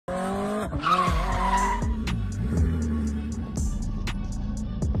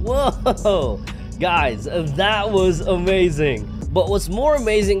Whoa, guys, that was amazing. But what's more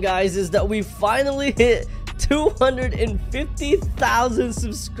amazing, guys, is that we finally hit 250,000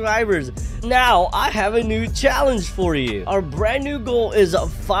 subscribers. Now I have a new challenge for you. Our brand new goal is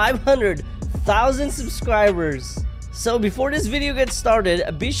 500,000 subscribers. So before this video gets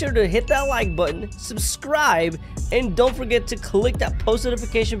started, be sure to hit that like button, subscribe, and don't forget to click that post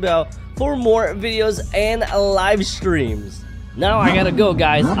notification bell for more videos and live streams. Now I gotta go,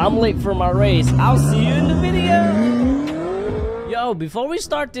 guys. I'm late for my race. I'll see you in the video. Yo, before we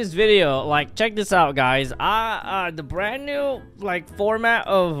start this video, like, check this out, guys. The brand new format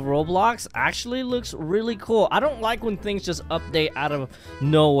of Roblox actually looks really cool. I don't like when things just update out of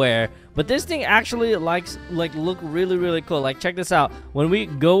nowhere, but this thing actually look really cool. Like, check this out. When we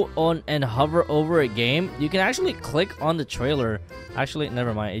go on and hover over a game, you can actually click on the trailer. Actually,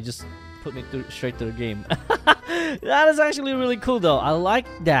 never mind. It just put me straight to the game. That is actually really cool, though. I like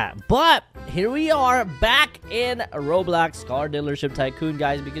that. But here we are back in Roblox Car Dealership Tycoon,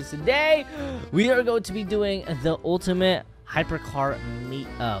 guys, because today we are going to be doing the ultimate hypercar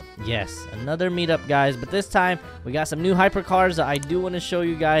meetup. Yes, another meetup, guys, but this time we got some new hypercars that I do want to show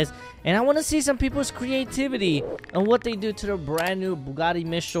you guys, and I want to see some people's creativity and what they do to their brand new Bugatti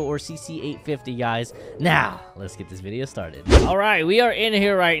Mistral or CC850, guys. Now let's get this video started. All right, we are in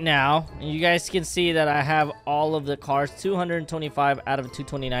here right now, and you guys can see that I have all of the cars, 225 out of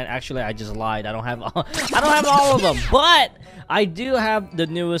 229. Actually, I just lied. I don't have all of them, but I do have the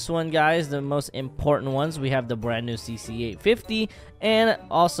newest one, guys, the most important ones. We have the brand new CC850, and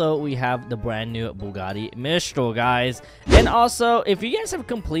also we have the brand new Bugatti Mistral, guys. And also, if you guys have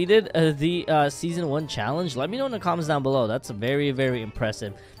completed the season 1 challenge, let me know in the comments down below. That's very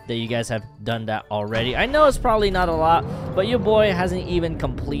impressive that you guys have done that already. I know it's probably not a lot, but your boy hasn't even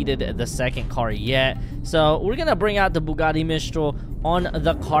completed the second car yet. So we're gonna bring out the Bugatti Mistral on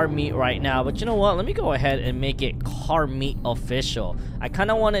the car meet right now. But you know what, let me go ahead and make it car meet official. I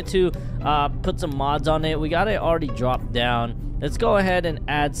kind of wanted to put some mods on it. We got it already dropped down. Let's go ahead and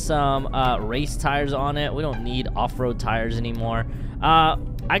add some race tires on it. We don't need off-road tires anymore. I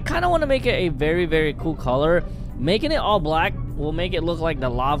kind of want to make it a very cool color. Making it all black will make it look like the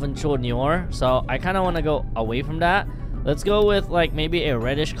L'Aventure Noir, so I kind of want to go away from that. Let's go with maybe a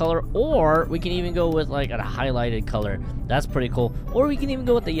reddish color, or we can even go with a highlighted color. That's pretty cool. Or we can even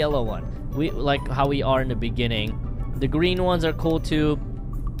go with the yellow one. We like how we are in the beginning. The green ones are cool too,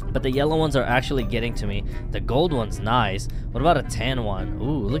 but the yellow ones are actually getting to me. The gold one's nice. What about a tan one?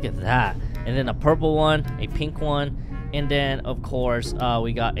 Ooh, look at that. And then a purple one, a pink one, and then of course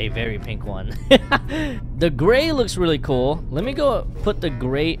we got a very pink one. The gray looks really cool. Let me go put the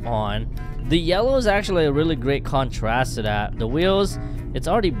gray on. The yellow is actually a really great contrast to that. The wheels, it's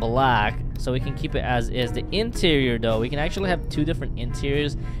already black, so we can keep it as is. The interior, though, we can actually have 2 different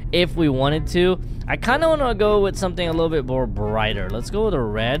interiors if we wanted to. I kind of want to go with something a little bit more brighter. Let's go with a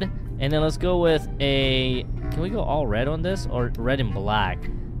red, and then let's go with a... Can we go all red on this, or red and black?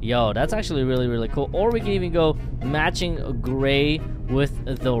 Yo, that's actually really cool. Or we can even go matching gray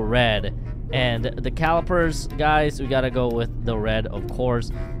with the red. And the calipers, guys, we gotta go with the red, of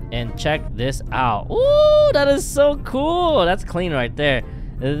course. And check this out. Ooh, that is so cool. That's clean right there.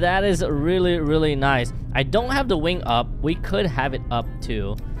 That is really nice. I don't have the wing up. We could have it up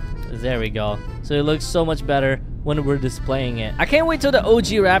too. There we go. So it looks so much better when we're displaying it. I can't wait till the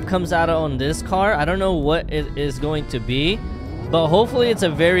OG wrap comes out on this car. I don't know what it is going to be, but hopefully it's a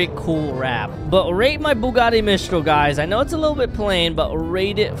very cool wrap. But rate my Bugatti Mistral, guys. I know it's a little bit plain, but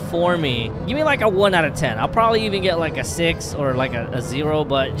rate it for me. Give me a 1 out of 10. I'll probably even get a 6 or a 0,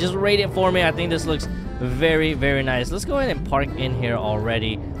 but just rate it for me. I think this looks very nice. Let's go ahead and park in here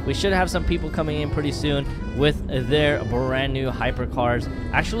already. We should have some people coming in pretty soon with their brand new hypercars.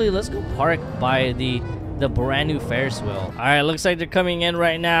 Actually, let's go park by the brand new Ferris wheel. All right, looks like they're coming in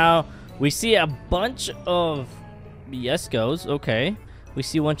right now. We see a bunch of Yescos. Okay, we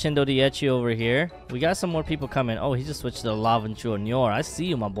see one Chendo Dieci over here. We got some more people coming. Oh, he just switched to the L'Aventure Noir. I see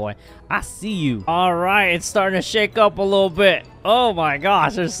you, my boy. I see you. All right, it's starting to shake up a little bit. Oh my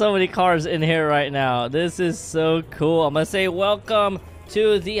gosh, there's so many cars in here right now. This is so cool. I'm gonna say welcome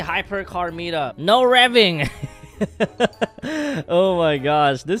to the hypercar meetup. No revving. Oh my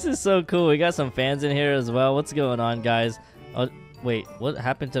gosh, this is so cool. We got some fans in here as well. What's going on, guys? Oh, wait, what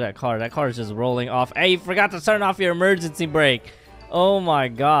happened to that car? That car is just rolling off. Hey, you forgot to turn off your emergency brake. Oh my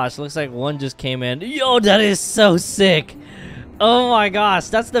gosh, looks like one just came in. Yo, that is so sick. Oh my gosh,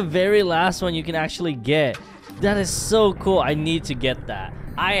 that's the very last one you can actually get. That is so cool. I need to get that.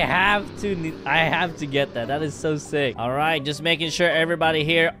 I have to get that. That is so sick. All right, just making sure everybody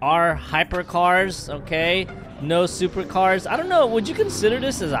here are hypercars, okay? No supercars. I don't know. Would you consider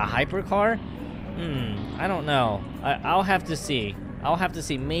this as a hypercar? I don't know. I'll have to see. I'll have to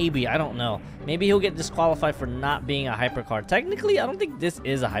see. Maybe. I don't know. Maybe he'll get disqualified for not being a hypercar. Technically, I don't think this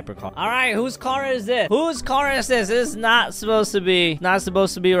is a hypercar. All right, whose car is this? Whose car is this? This is not supposed to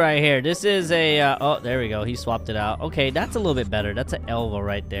be right here. This is a, oh, there we go. He swapped it out. Okay, that's a little bit better. That's an Elva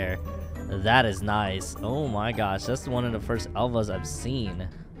right there. That is nice. Oh my gosh, that's one of the first Elvas I've seen.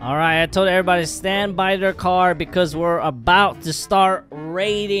 All right, I told everybody to stand by their car because we're about to start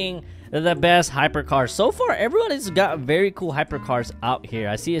rating the best hypercars. So far, everyone has got very cool hypercars out here.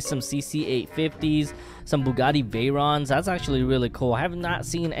 I see some CC850s, some Bugatti Veyrons. That's actually really cool. I have not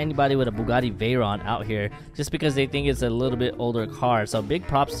seen anybody with a Bugatti Veyron out here just because they think it's a little bit older car. So big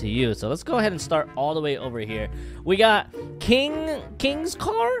props to you. So let's go ahead and start all the way over here. We got King's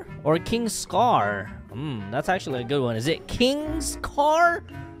Car or King's Scar. That's actually a good one. Is it King's Car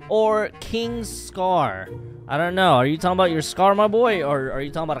or King's Scar? I don't know. Are you talking about your scar, my boy? Or are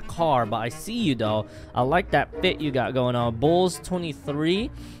you talking about a car? But I see you, though. I like that fit you got going on. Bulls 23.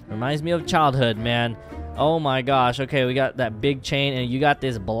 Reminds me of childhood, man. Oh, my gosh. Okay, we got that big chain. And you got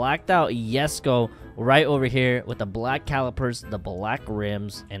this blacked out Yesco right over here with the black calipers, the black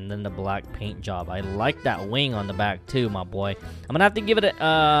rims, and then the black paint job. I like that wing on the back, too, my boy. I'm going to have to give it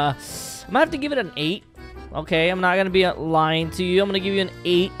a, an 8. Okay, I'm not gonna be lying to you. I'm gonna give you an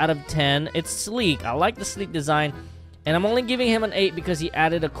 8 out of 10. It's sleek. I like the sleek design, and I'm only giving him an 8 because he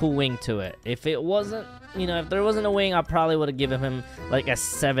added a cool wing to it. If it wasn't, you know, if there wasn't a wing, I probably would have given him like a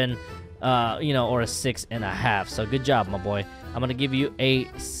 7, you know, or a 6.5. So good job, my boy. I'm gonna give you a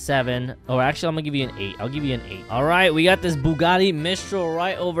 7, or actually, I'm gonna give you an 8. I'll give you an 8. All right, we got this Bugatti Mistral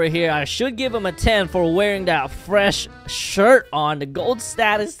right over here. I should give him a 10 for wearing that fresh shirt on, the gold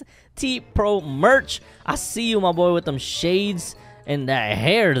status T-Pro merch. I see you, my boy, with them shades and that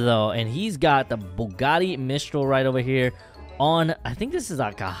hair, though. And he's got the Bugatti Mistral right over here on, I think this is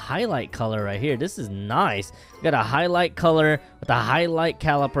like a highlight color right here. This is nice. Got a highlight color with a highlight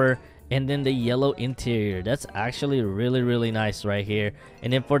caliper and then the yellow interior. That's actually really, really nice right here.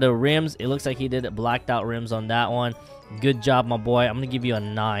 And then for the rims, it looks like he did blacked out rims on that one. Good job, my boy. I'm going to give you a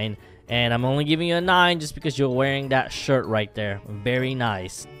 9. And I'm only giving you a 9 just because you're wearing that shirt right there. Very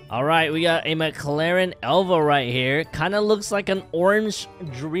nice. All right, we got a McLaren Elva right here. Kind of looks like an orange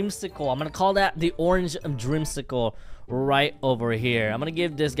dreamsicle. I'm going to call that the orange dreamsicle right over here. I'm going to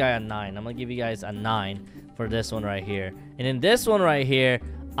give this guy a 9. I'm going to give you guys a 9 for this one right here. And in this one right here,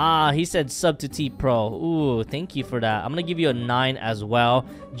 he said sub to T Pro. Ooh, thank you for that. I'm going to give you a 9 as well,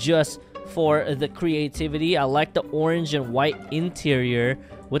 just for the creativity. I like the orange and white interior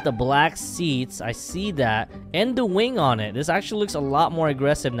with the black seats. I see that. And the wing on it. This actually looks a lot more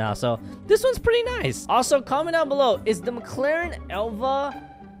aggressive now. So this one's pretty nice. Also, comment down below. Is the McLaren Elva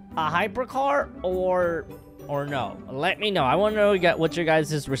a hypercar or no? Let me know. I want to know what your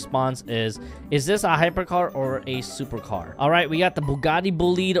guys' response is. Is this a hypercar or a supercar? All right, we got the Bugatti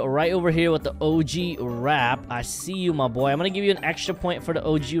Bolide right over here with the OG wrap. I see you, my boy. I'm going to give you an extra point for the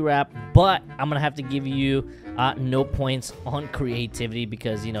OG wrap, but I'm going to have to give you no points on creativity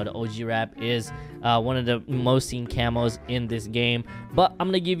because, you know, the OG wrap is one of the most seen camos in this game. But I'm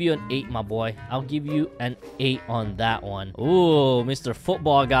going to give you an 8, my boy. I'll give you an 8 on that one. Ooh, Mr.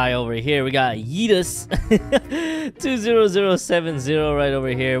 Football Guy over here. We got Yeetus 20070 right over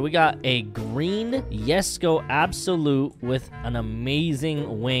here. We got a green Yesco Absolute with an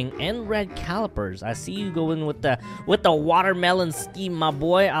amazing wing and red calipers. I see you going with the watermelon scheme, my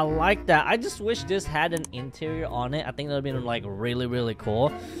boy. I like that. I just wish this had an interior on it. I think that would have been like really, really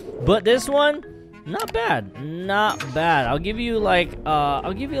cool. But this one, not bad. Not bad. I'll give you like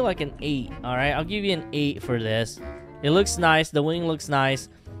an 8. All right, I'll give you an 8 for this. It looks nice. The wing looks nice.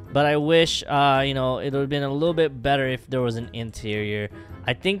 But I wish, you know, it would have been a little bit better if there was an interior.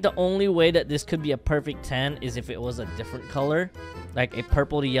 I think the only way that this could be a perfect 10 is if it was a different color, like a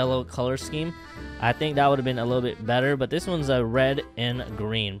purple to yellow color scheme. I think that would have been a little bit better, but this one's a red and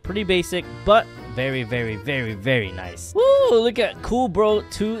green. Pretty basic, but very, very, very, very nice. Woo, look at Cool Bro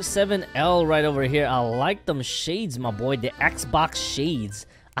 27L right over here. I like them shades, my boy, the Xbox shades.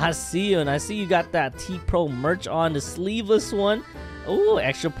 I see you, and I see you got that T-Pro merch on, the sleeveless one. Oh,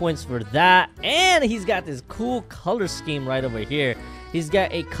 extra points for that. And he's got this cool color scheme right over here. He's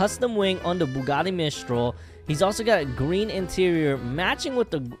got a custom wing on the Bugatti Mistral. He's also got a green interior matching with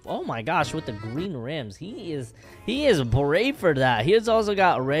the, oh my gosh, with the green rims. He is brave for that. He has also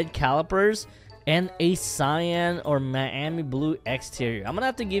got red calipers and a cyan or Miami blue exterior. I'm gonna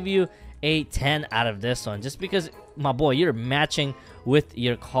have to give you a 10 out of this one just because, my boy, you're matching with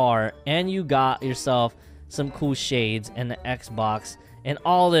your car and you got yourself some cool shades and the Xbox And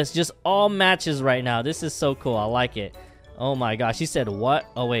all this just all matches right now. This is so cool. I like it. Oh my gosh, he said what?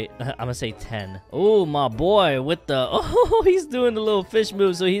 Oh wait, I'm gonna say 10. Oh, my boy with the, oh, he's doing the little fish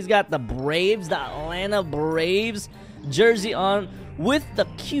move. So he's got the Braves, the Atlanta Braves jersey on with the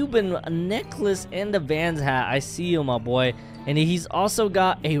Cuban necklace and the Vans hat. I see you, my boy. And he's also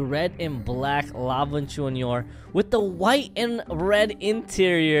got a red and black Lava Junior with the white and red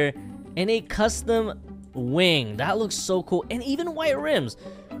interior and a custom wing. That looks so cool. And even white rims.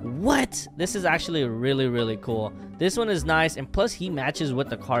 What? This is actually really, really cool. This one is nice, and plus he matches with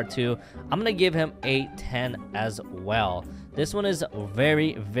the car too. I'm gonna give him a 10 as well. This one is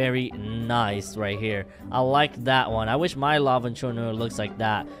very, very nice right here. I like that one. I wish my Lava Junior looks like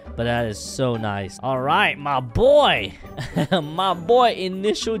that, but that is so nice. All right, my boy. My boy,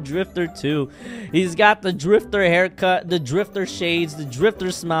 Initial Drifter 2. He's got the Drifter haircut, the Drifter shades, the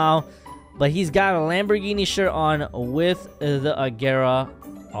Drifter smile, but he's got a Lamborghini shirt on with the Agera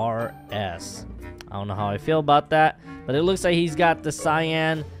RS. I don't know how I feel about that, but it looks like he's got the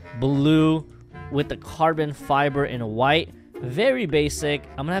cyan blue with the carbon fiber in white. Very basic.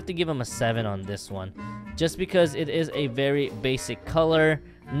 I'm gonna have to give him a 7 on this one, just because it is a very basic color.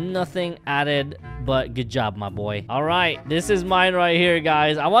 Nothing added, but good job, my boy. All right, this is mine right here,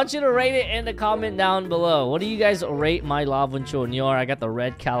 guys. I want you to rate it in the comment down below. What do you guys rate my Lava Junior? I got the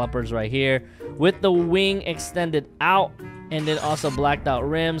red calipers right here with the wing extended out, and then also blacked out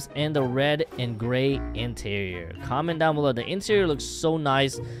rims and the red and gray interior. Comment down below. The interior looks so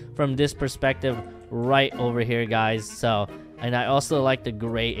nice from this perspective right over here, guys. So, and I also like the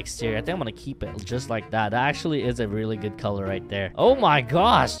gray exterior. I think I'm gonna keep it just like that. That actually is a really good color right there. Oh my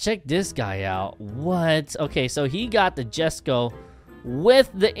gosh, check this guy out. What? Okay, so he got the Jesco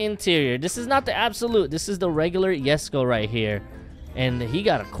with the interior. This is not the Absolute. This is the regular Jesco right here. And he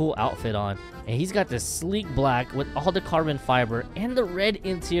got a cool outfit on. And he's got this sleek black with all the carbon fiber and the red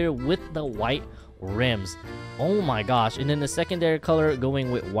interior with the white rims. Oh my gosh. And then the secondary color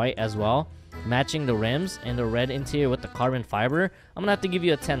going with white as well, matching the rims and the red interior with the carbon fiber. I'm gonna have to give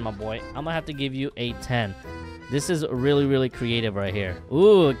you a 10, my boy. I'm gonna have to give you a 10. This is really, really creative right here.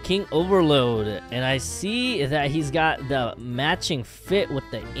 Ooh, King Overload. And I see that he's got the matching fit with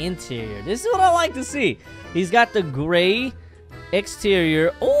the interior. This is what I like to see. He's got the gray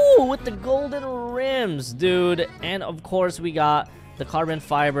exterior. Oh, with the golden rims, dude. And of course, we got the carbon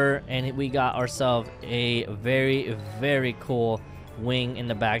fiber, and we got ourselves a very, very cool wing in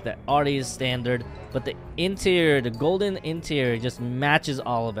the back that already is standard, but the interior, the golden interior, just matches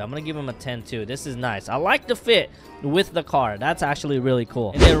all of it. I'm gonna give him a 10 too. This is nice. I like the fit with the car. That's actually really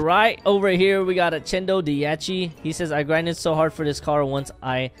cool. And then right over here we got a Chendo Diachi. He says, I grinded so hard for this car once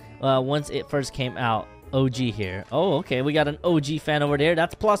it first came out. OG here. Oh, okay, we got an OG fan over there.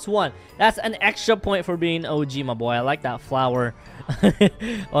 That's +1. That's an extra point for being OG, my boy. I like that flower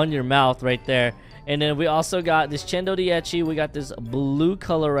on your mouth right there. And then we also got this Chendo Diachi. We got this blue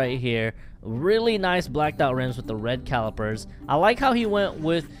color right here. Really nice blacked out rims with the red calipers. I like how he went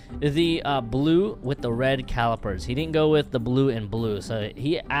with the blue with the red calipers. He didn't go with the blue and blue. So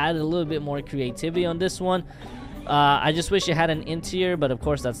he added a little bit more creativity on this one. I just wish it had an interior, but of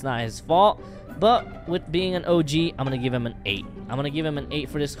course that's not his fault. But with being an OG, I'm going to give him an 8. I'm going to give him an 8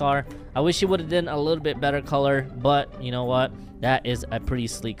 for this car. I wish he would have done a little bit better color, but you know what? That is a pretty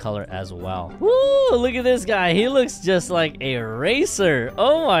sleek color as well. Woo! Look at this guy. He looks just like a racer.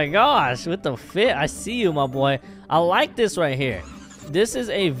 Oh my gosh. With the fit. I see you, my boy. I like this right here. This is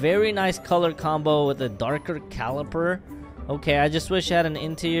a very nice color combo with a darker caliper. Okay, I just wish it had an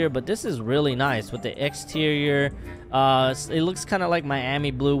interior, but this is really nice with the exterior. It looks kind of like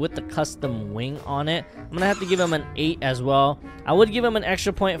Miami blue with the custom wing on it. I'm gonna have to give him an 8 as well. I would give him an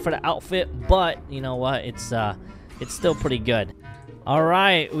extra point for the outfit, but you know what? It's still pretty good. All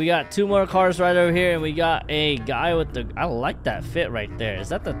right, we got 2 more cars right over here, and we got a guy with the. I like that fit right there. Is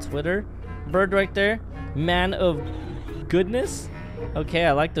that the Twitter bird right there? Man of goodness. Okay,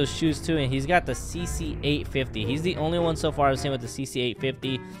 I like those shoes too, and he's got the CC850. He's the only one so far I've seen with the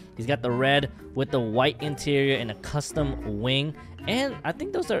CC850. He's got the red with the white interior and a custom wing, and I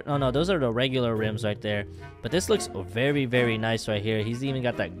think those are, oh no, those are the regular rims right there. But this looks very, very nice right here. He's even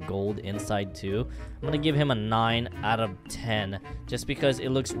got that gold inside too. I'm gonna give him a 9 out of 10 just because it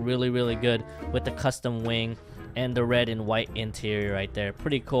looks really, really good with the custom wing and the red and white interior right there.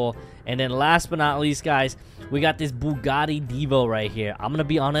 Pretty cool. And then last but not least, guys, we got this Bugatti Divo right here. I'm gonna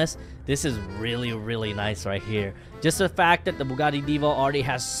be honest, this is really, really nice right here. Just the fact that the Bugatti Divo already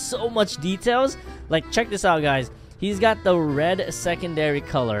has so much details. Like, check this out, guys. He's got the red secondary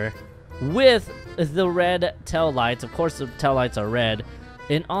color with the red tail lights. Of course, the tail lights are red.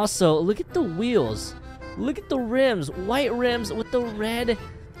 And also, look at the wheels. Look at the rims, white rims with the red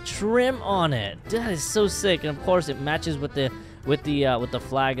trim on it. That is so sick. And of course, it matches with the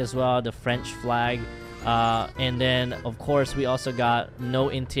flag as well, the French flag. And then of course we also got no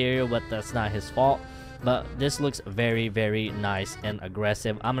interior, but that's not his fault. But this looks very, very nice and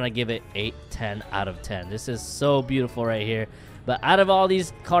aggressive. I'm gonna give it 8/10 out of 10. This is so beautiful right here. But out of all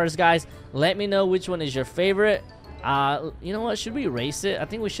these cars, guys, let me know which one is your favorite. You know what, should we race it? I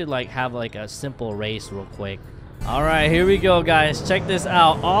think we should like have like a simple race real quick. All right, here we go, guys. Check this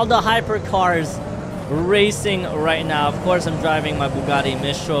out. All the hypercars racing right now. Of course, I'm driving my Bugatti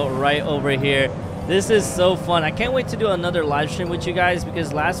Mistral right over here. This is so fun. I can't wait to do another live stream with you guys,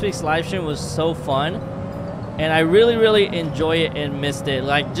 because last week's live stream was so fun and I really, really enjoy it and missed it.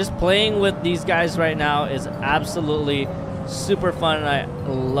 Like, just playing with these guys right now is absolutely super fun and I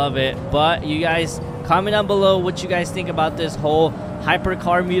love it. But you guys, comment down below what you guys think about this whole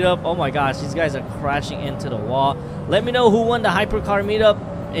hypercar meetup. Oh my gosh, these guys are crashing into the wall. Let me know who won the hypercar meetup.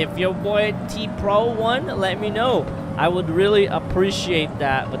 If your boy T Pro won, let me know. I would really appreciate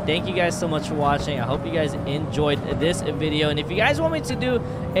that. But thank you guys so much for watching. I hope you guys enjoyed this video. And if you guys want me to do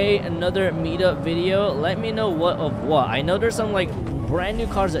another meetup video, let me know what. I know there's some like brand new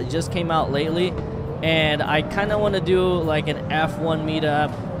cars that just came out lately, and I kind of want to do like an F1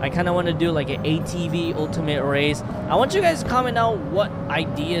 meetup. I kind of want to do like an ATV ultimate race. I want you guys to comment down what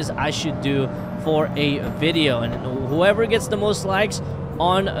ideas I should do for a video, and whoever gets the most likes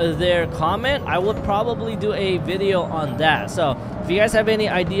on their comment, I would probably do a video on that. So if you guys have any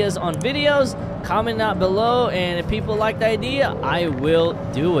ideas on videos, comment down below, and if people like the idea, I will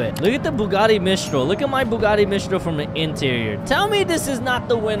do it. Look at the Bugatti Mistral. Look at my Bugatti Mistral from the interior. Tell me this is not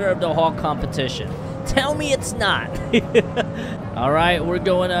the winner of the whole competition. Tell me it's not. All right, we're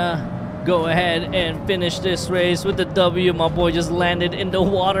going to go ahead and finish this race with the W. My boy just landed in the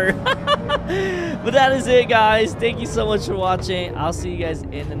water. But that is it, guys. Thank you so much for watching. I'll see you guys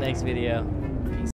in the next video.